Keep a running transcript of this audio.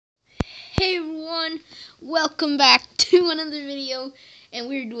everyone, welcome back to another video, and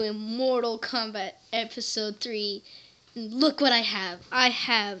we're doing Mortal Kombat episode 3, and look what I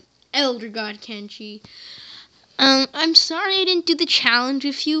have Elder God Kenshi. I'm sorry I didn't do the challenge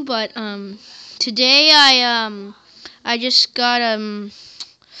with you, but today I just got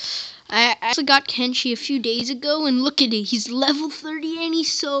I actually got Kenshi a few days ago, and look at it, he's level 30 and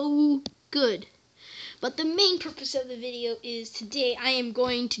he's so good. But the main purpose of the video is today I am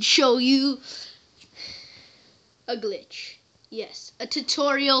going to show you a glitch. Yes, a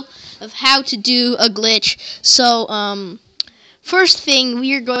tutorial of how to do a glitch. So, first thing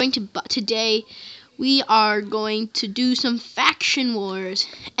we are going to today, we are going to do some faction wars,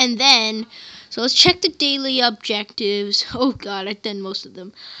 and then so let's check the daily objectives. Oh God, I've done most of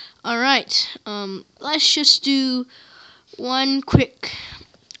them. All right, let's just do one quick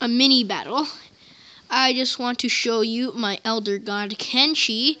mini battle. I just want to show you my Elder God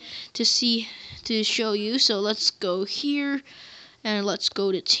Kenshi to show you. So let's go here and let's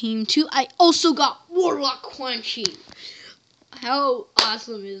go to Team 2. I also got Warlock Quan Chi. How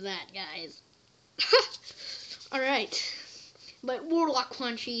awesome is that, guys? Alright. But Warlock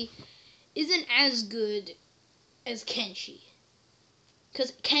Quan Chi isn't as good as Kenshi.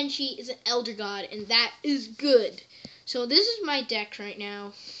 Because Kenshi is an Elder God and that is good. So this is my deck right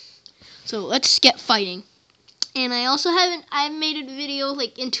now. So let's get fighting. And I also haven't made a video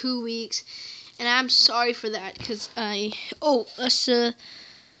like in 2 weeks, and I'm sorry for that because I'm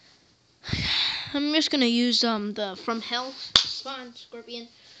just gonna use the From Hell spawn Scorpion.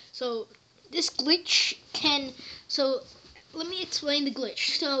 So this glitch let me explain the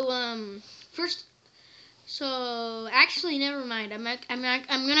glitch. So actually never mind. I'm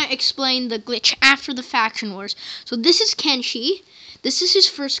gonna explain the glitch after the faction wars. So this is Kenshi. This is his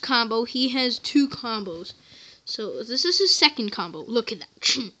first combo. He has 2 combos. So this is his second combo. Look at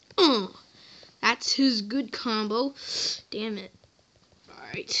that. That's his good combo. Damn it.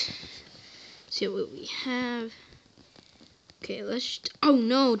 Alright. See what we have. Okay, oh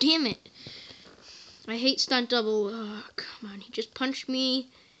no, damn it. I hate stunt double. Oh, come on. He just punched me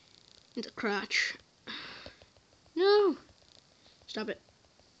in the crotch. No. Stop it.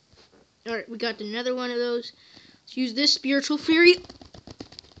 Alright, we got another one of those. Let's use this Spiritual Fury.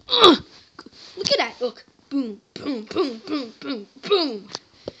 Look at that. Look. Boom, boom, boom, boom, boom, boom.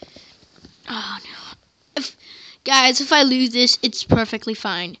 Oh, no. Guys, if I lose this, it's perfectly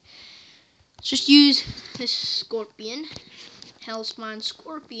fine. Let's just use this Scorpion. Hellspawn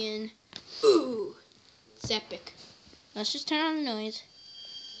Scorpion. Ooh. It's epic. Let's just turn on the noise.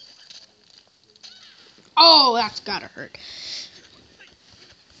 Oh, that's gotta hurt.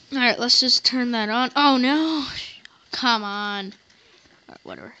 Alright, let's just turn that on. Oh, no. Come on. Alright,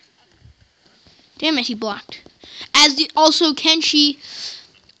 whatever. Damn it, he blocked. Also, Kenshi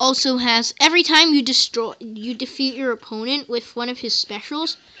also has, every time you defeat your opponent with one of his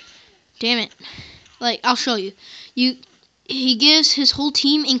specials, damn it. Like, I'll show you. He gives his whole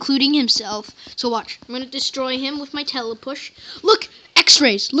team, including himself. So watch. I'm going to destroy him with my telepush. Look,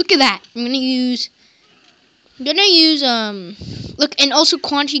 X-rays. Look at that. I'm going to use, look, and also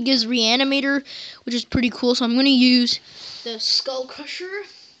Quan Chi gives Reanimator, which is pretty cool. So I'm going to use the Skull Crusher.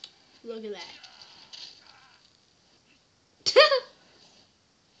 Look at that.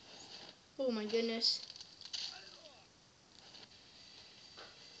 Oh my goodness.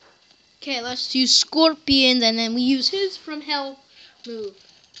 Okay, let's use Scorpions, and then we use his From Hell move.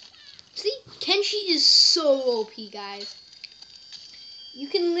 See, Kenshi is so OP, guys. You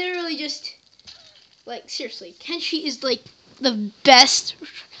can literally just, like, seriously, Kenshi is like the best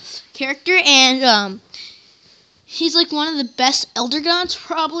character, and he's like one of the best Elder Gods,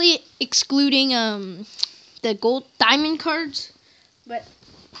 probably excluding the gold diamond cards, but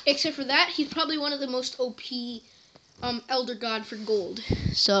except for that, he's probably one of the most OP Elder God for gold.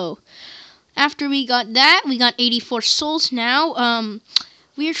 So after we got that, we got 84 souls. Now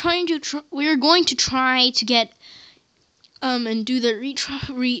we are going to try to get and do the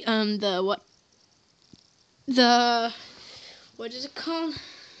what is it called?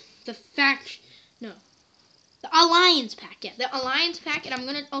 The Alliance Pack. Yeah, the Alliance Pack, and I'm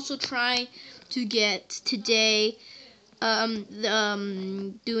gonna also try to get today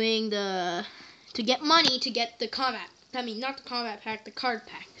to get money to get the combat. I mean, not the combat pack, the card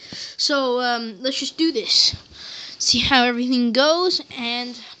pack. So let's just do this. See how everything goes,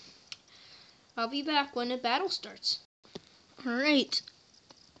 and I'll be back when the battle starts. All right.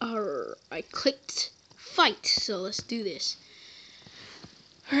 I clicked fight, so let's do this.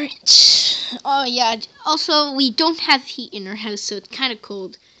 All right. Oh yeah. Also, we don't have heat in our house, so it's kind of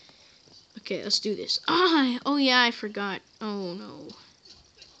cold. Okay, let's do this. Oh yeah, I forgot. Oh no.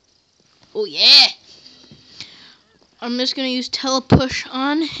 Oh yeah. I'm just gonna use telepush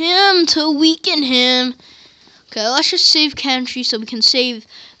on him to weaken him. Okay, let's just save Kenshi so we can save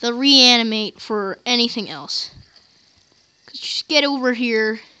the reanimate for anything else. Just get over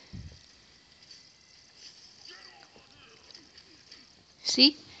here.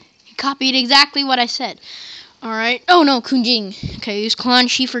 See? He copied exactly what I said. Alright. Oh no, Kunjing. Okay, use Quan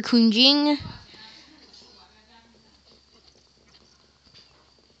Chi for Kunjing.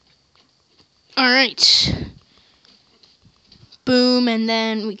 Alright. Boom, and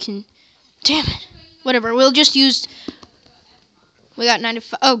then we can... Damn it. Whatever, we'll just use... We got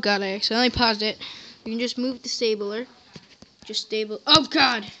 95... Oh god, I accidentally paused it. We can just move the stabler. Just stable... Oh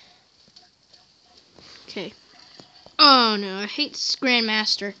god! Okay. Oh no, I hate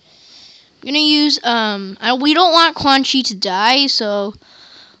Grandmaster. I'm gonna use... we don't want Quan Chi to die, so...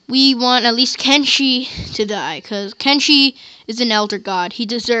 We want at least Kenshi to die, because Kenshi is an elder god. He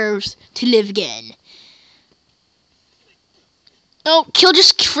deserves to live again. Oh,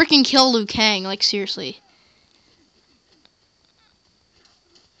 just freaking kill Liu Kang, like seriously.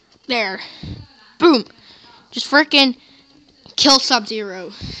 There. Boom. Just freaking kill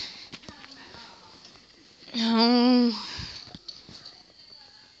Sub-Zero. No.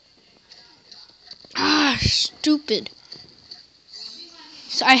 Ah, stupid.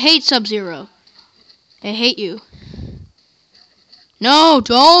 I hate Sub-Zero. I hate you. No,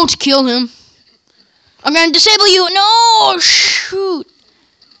 don't kill him. I'm gonna disable you. No, shoot.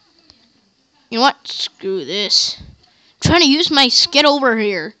 You know what? Screw this. I'm trying to use my get over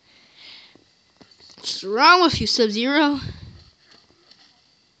here. What's wrong with you, Sub-Zero?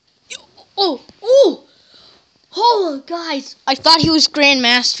 Oh, guys. I thought he was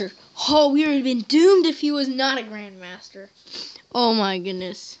Grandmaster. Oh, we would have been doomed if he was not a Grandmaster. Oh my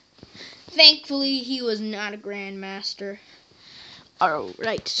goodness. Thankfully, he was not a Grandmaster.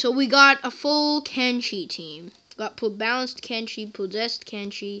 Alright, so we got a full Kenshi team. Got balanced Kenshi, possessed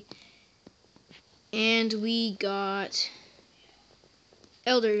Kenshi, and we got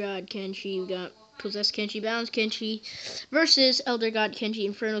Elder God Kenshi. We got possessed Kenshi, balanced Kenshi versus Elder God Kenshi,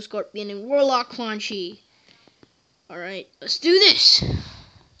 Inferno Scorpion, and Warlock Quan Chi. Alright, let's do this.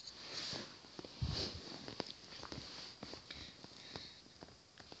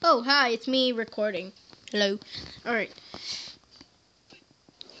 Oh, hi, it's me recording. Hello. Alright.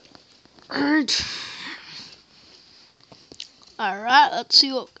 Alright, let's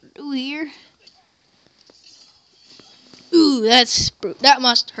see what we can do here. Ooh, that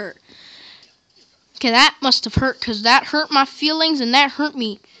must hurt. Okay, that must have hurt, because that hurt my feelings, and that hurt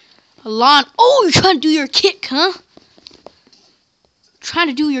me a lot. Oh, you're trying to do your kick, huh? Trying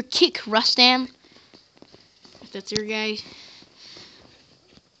to do your kick, Rustam. If that's your guy.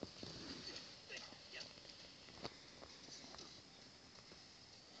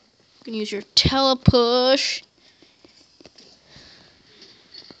 You can use your telepush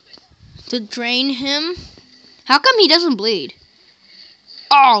to drain him. How come he doesn't bleed?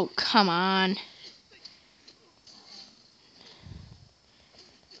 Oh, come on.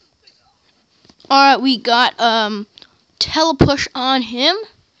 Alright, we got telepush on him.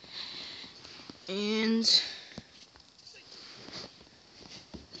 And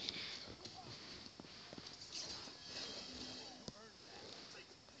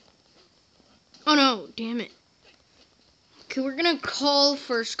oh no, damn it. Okay, we're gonna call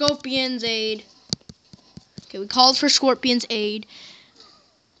for Scorpion's aid. Okay, we called for Scorpion's aid.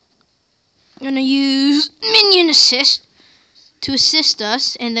 I'm gonna use minion assist to assist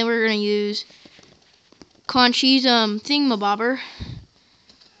us, and then we're gonna use Quan Chi's thingamabobber.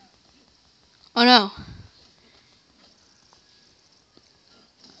 Oh no.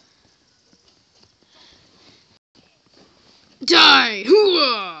 Die!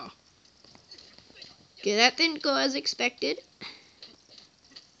 Hooah! Okay, that didn't go as expected.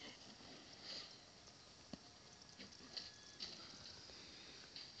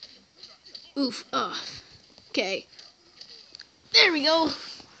 Oof. Okay. There we go.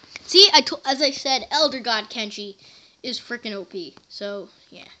 See, as I said, Elder God Kenshi is freaking OP. So,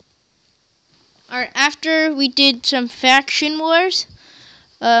 yeah. Alright, after we did some faction wars,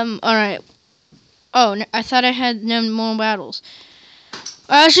 alright. Oh, I thought I had no more battles.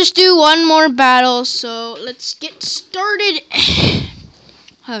 Let's just do one more battle, so let's get started.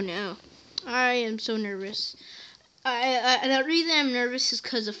 Oh no. I am so nervous. The reason I'm nervous is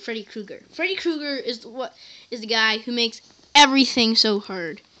because of Freddy Krueger. Freddy Krueger is the guy who makes everything so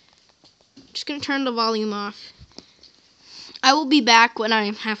hard. Just gonna turn the volume off. I will be back when I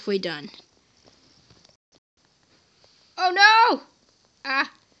am halfway done. Oh no!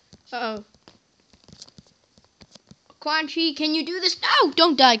 Uh-oh. Quan Chi, can you do this? No!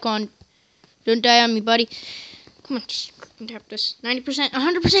 Don't die, Quan. Don't die on me, buddy. Come on, just tap this. 90%,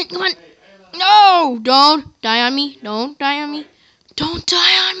 100%, come on. No! Don't die on me. Don't die on me. Don't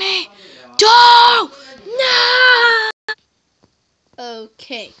die on me. Don't! No!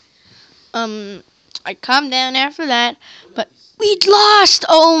 Okay. I calmed down after that, but we lost!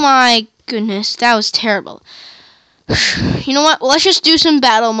 Oh my goodness, that was terrible. You know what? Let's just do some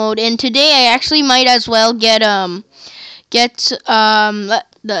battle mode, and today I actually might as well get the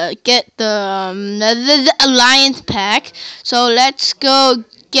alliance pack. So let's go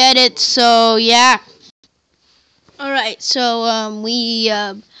get it. So yeah. All right. So we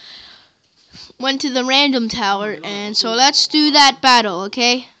went to the random tower, and so let's do that battle.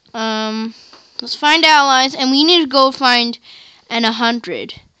 Okay. Let's find allies, and we need to go find an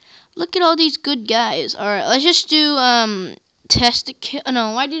 100. Look at all these good guys. All right. Let's just do test the kill.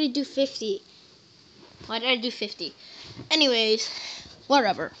 No. Why did I do 50? Why did I do 50? Anyways,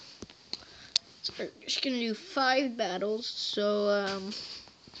 whatever. So we're just gonna do 5 battles. So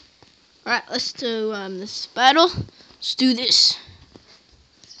alright, let's do this battle. Let's do this.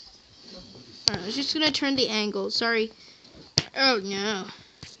 Alright, I was just gonna turn the angle. Sorry. Oh no.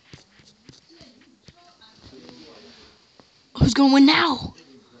 Who's gonna win now?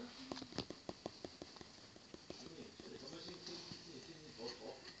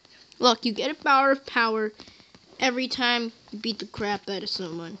 Look, you get a power of power every time you beat the crap out of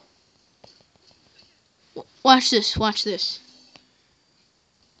someone. Watch this, watch this.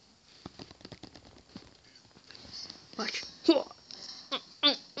 Watch.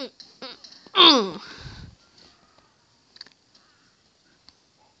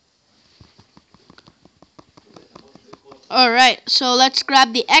 Alright, so let's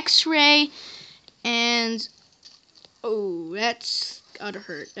grab the X-ray and oh, that's gotta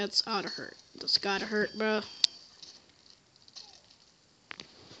hurt. That's gotta hurt. That's gotta hurt, bro.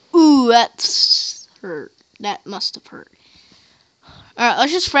 Ooh, that's hurt. That must have hurt. Alright,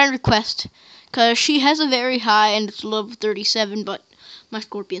 let's just friend request. Because she has a very high and it's level 37, but my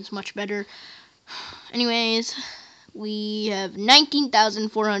Scorpion's much better. Anyways, we have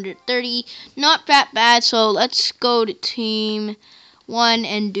 19,430. Not that bad, so let's go to team 1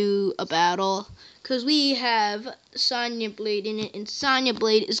 and do a battle. Because we have Sonya Blade in it, and Sonya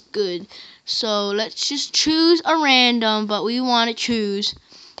Blade is good. So let's just choose a random, but we want to choose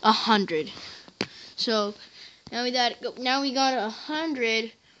 100. So now we got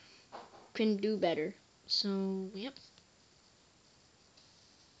 100. Can do better. So yep.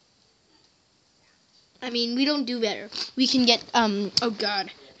 I mean, we don't do better. We can get oh god,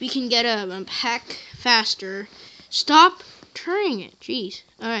 we can get a pack faster. Stop turning it. Jeez.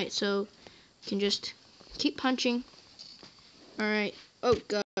 All right, so you can just keep punching. All right. Oh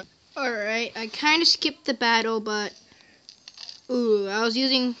god. All right. I kind of skipped the battle, but ooh, I was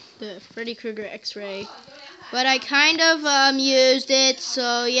using the Freddy Krueger X-ray, but I kind of used it.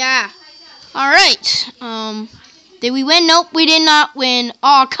 So yeah. All right. Did we win? Nope, we did not win.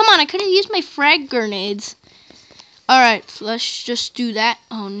 Oh, come on! I could have used my frag grenades. All right, so let's just do that.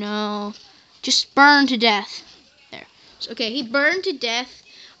 Oh no, just burn to death. There. So, okay, he burned to death.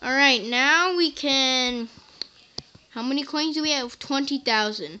 All right, now we can. How many coins do we have?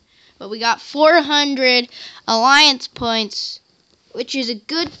 20,000. But we got 400 alliance points, which is a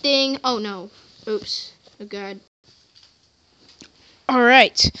good thing. Oh no. Oops. Oh god.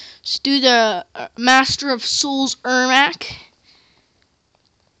 Alright, let's do the Master of Souls Ermac.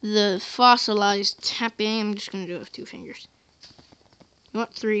 The fossilized tapping. I'm just going to do it with 2 fingers. You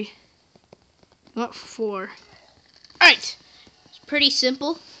want 3? You want 4? Alright, it's pretty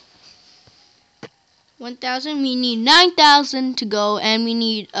simple. 1,000. We need 9,000 to go, and we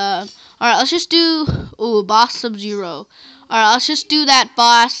need, alright, let's just do, boss Sub-Zero. Alright, let's just do that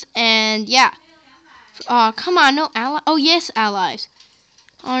boss, and yeah. Come on, no ally. Oh, yes, allies.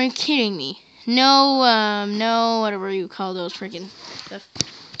 Are you kidding me? No, no, whatever you call those freaking stuff.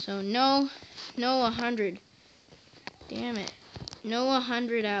 So, no 100. Damn it. No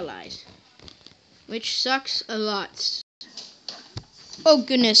 100 allies. Which sucks a lot. Oh,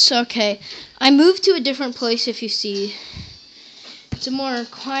 goodness, okay. I moved to a different place, if you see. It's a more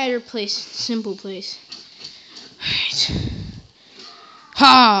quieter place, simple place. Alright.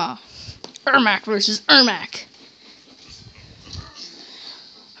 Ha! Ermac versus Ermac.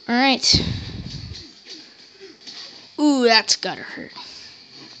 Alright. Ooh, that's gotta hurt.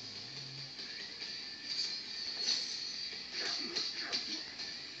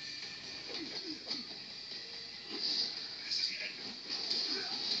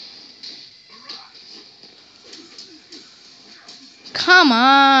 Come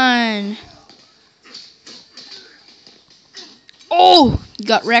on. Oh, you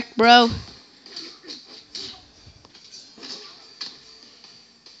got wrecked, bro.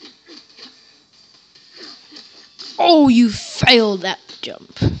 Oh, you failed that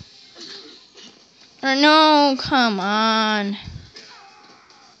jump. Or no, come on.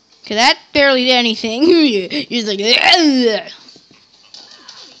 Okay, that barely did anything. You're just like, ugh.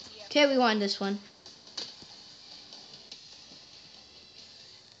 Okay, we won this one.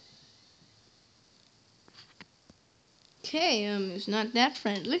 Okay, it's not that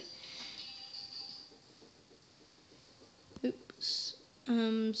friendly. Oops.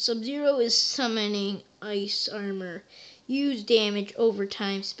 Sub-Zero is summoning ice armor. Use damage over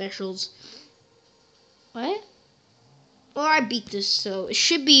time specials. What? Well, I beat this, so it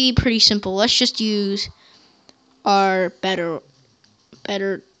should be pretty simple. Let's just use our better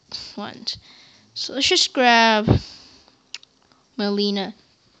ones. So let's just grab Melina.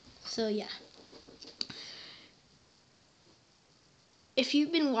 So yeah. If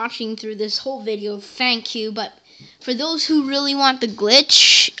you've been watching through this whole video, thank you. But for those who really want the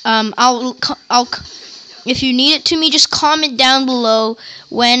glitch, I'll if you need it to me, just comment down below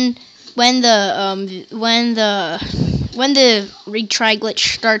when the retry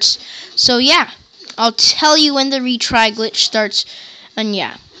glitch starts. So yeah, I'll tell you when the retry glitch starts. And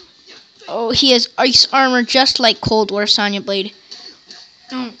yeah. Oh, he has ice armor just like Cold War Sonya Blade.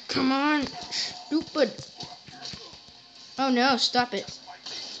 Oh, come on, stupid. Oh no, stop it.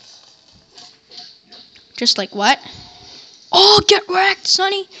 Just like what? Oh, get wrecked,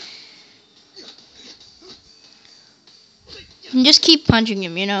 Sonny. And just keep punching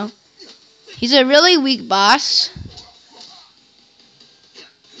him, you know. He's a really weak boss.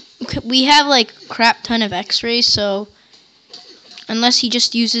 We have like crap ton of x-rays, so unless he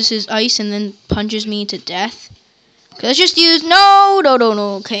just uses his ice and then punches me to death. Okay, let's just use no.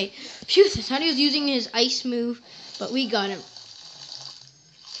 Okay. Phew, I thought he was using his ice move, but we got him.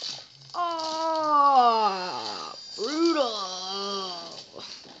 Oh, brutal.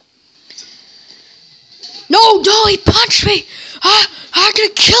 No, he punched me. I'm gonna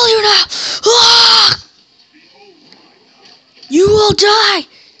kill you now. Ah! You will die.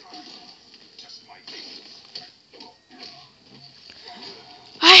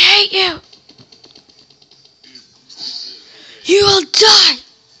 I hate you. You will die.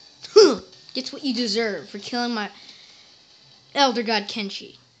 That's what you deserve for killing my Elder God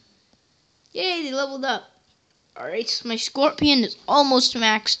Kenshi. Yay, they leveled up. Alright, so my Scorpion is almost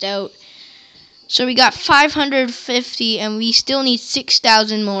maxed out. So we got 550 and we still need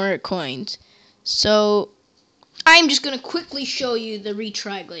 6,000 more coins. So I'm just going to quickly show you the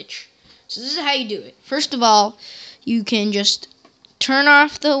retry glitch. So this is how you do it. First of all, you can just turn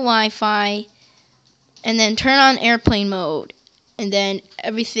off the Wi-Fi and then turn on airplane mode and then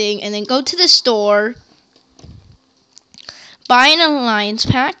everything, and then go to the store, buy an alliance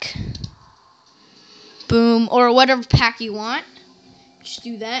pack, boom, or whatever pack you want. Just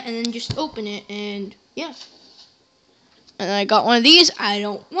do that and then just open it, and yeah. And I got one of these. I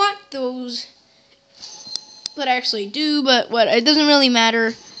don't want those, but I actually do, but what, it doesn't really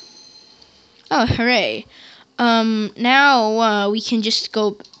matter. Oh, hooray. Now we can just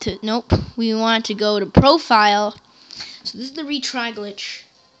go to, nope, we want to go to profile. So this is the retry glitch.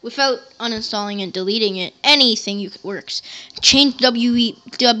 Without uninstalling and deleting it, anything works. Change W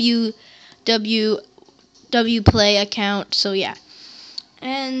play account, so yeah.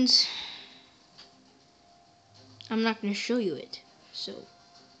 And I'm not going to show you it, so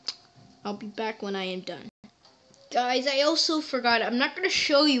I'll be back when I am done. Guys, I also forgot, I'm not going to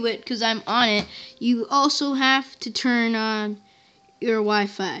show you it because I'm on it. You also have to turn on your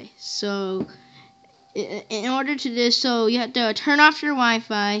Wi-Fi. So in order to do this, so you have to turn off your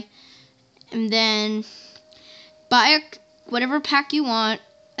Wi-Fi and then buy whatever pack you want,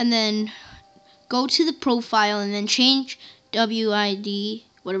 and then go to the profile and then change WID,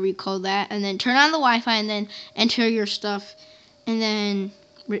 whatever you call that, and then turn on the Wi-Fi and then enter your stuff, and then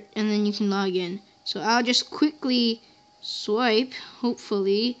you can log in. So I'll just quickly swipe.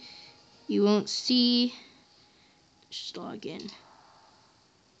 Hopefully you won't see. Just log in.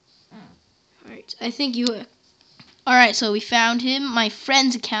 Alright, I think you. Alright, so we found him, my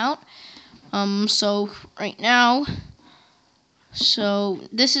friend's account. So right now, so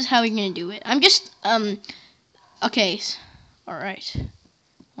this is how we're gonna do it. I'm just okay. Alright.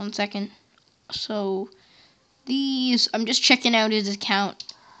 1 second. So these, I'm just checking out his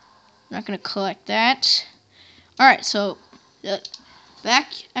account. I'm not gonna collect that. Alright, so back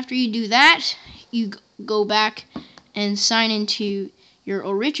after you do that, you go back and sign into your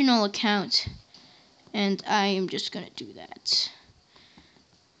original account, and I am just gonna do that.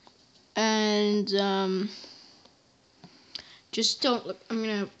 And just don't look. I'm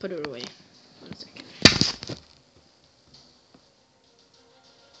gonna put it away. 1 second.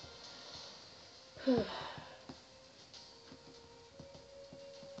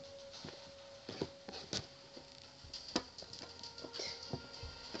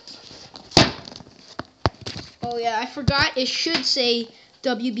 Oh yeah, I forgot. It should say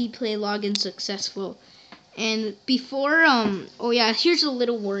WB Play login successful. And before oh yeah, here's a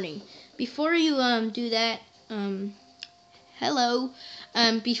little warning. Before you do that, hello.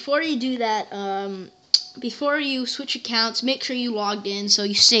 Before you do that, before you switch accounts, make sure you logged in so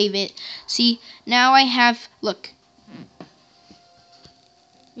you save it. See, now I have, look.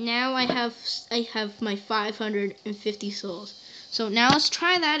 Now I have my 550 souls. So now let's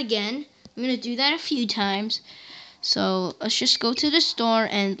try that again. I'm going to do that a few times. So let's just go to the store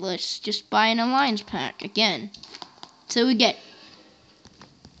and let's just buy an alliance pack again. So we get,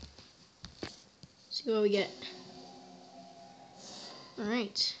 see what we get.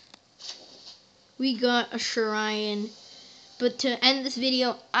 Alright. We got a Shurian. But to end this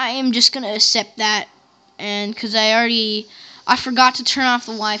video, I am just going to accept that. And because I forgot to turn off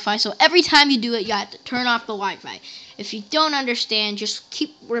the Wi-Fi. So every time you do it, you have to turn off the Wi-Fi. If you don't understand, just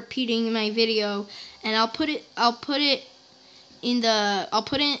keep repeating my video. And I'll put it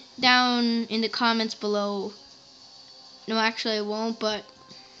down in the comments below. No, actually I won't, but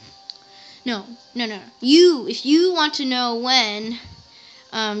no. If you want to know when,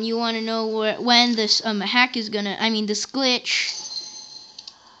 you want to know when this hack is gonna, this glitch.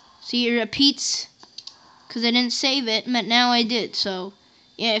 See, it repeats because I didn't save it, but now I did. So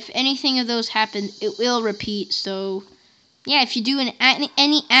yeah, if anything of those happen, it will repeat. So yeah, if you do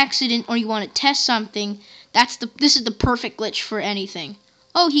any accident or you want to test something, this is the perfect glitch for anything.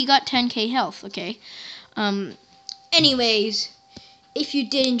 Oh, he got 10k health. Okay. Anyways, if you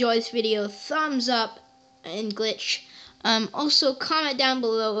did enjoy this video, thumbs up and glitch. Also comment down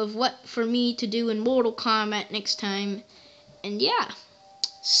below of what for me to do in Mortal Kombat next time. And yeah,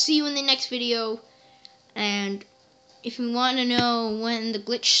 see you in the next video. And if you want to know when the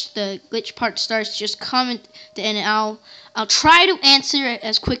glitch part starts, just comment and I'll try to answer it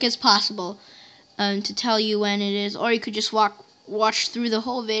as quick as possible to tell you when it is. Or you could just watch through the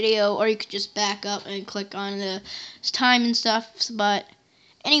whole video, or you could just back up and click on the time and stuff. But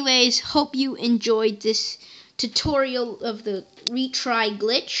anyways, hope you enjoyed this tutorial of the retry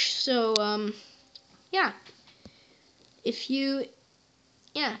glitch. So yeah,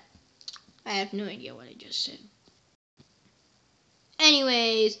 I have no idea what I just said.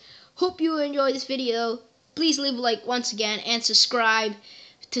 Anyways, hope you enjoyed this video. Please leave a like once again and subscribe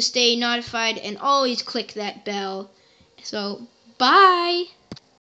to stay notified, and always click that bell. So bye.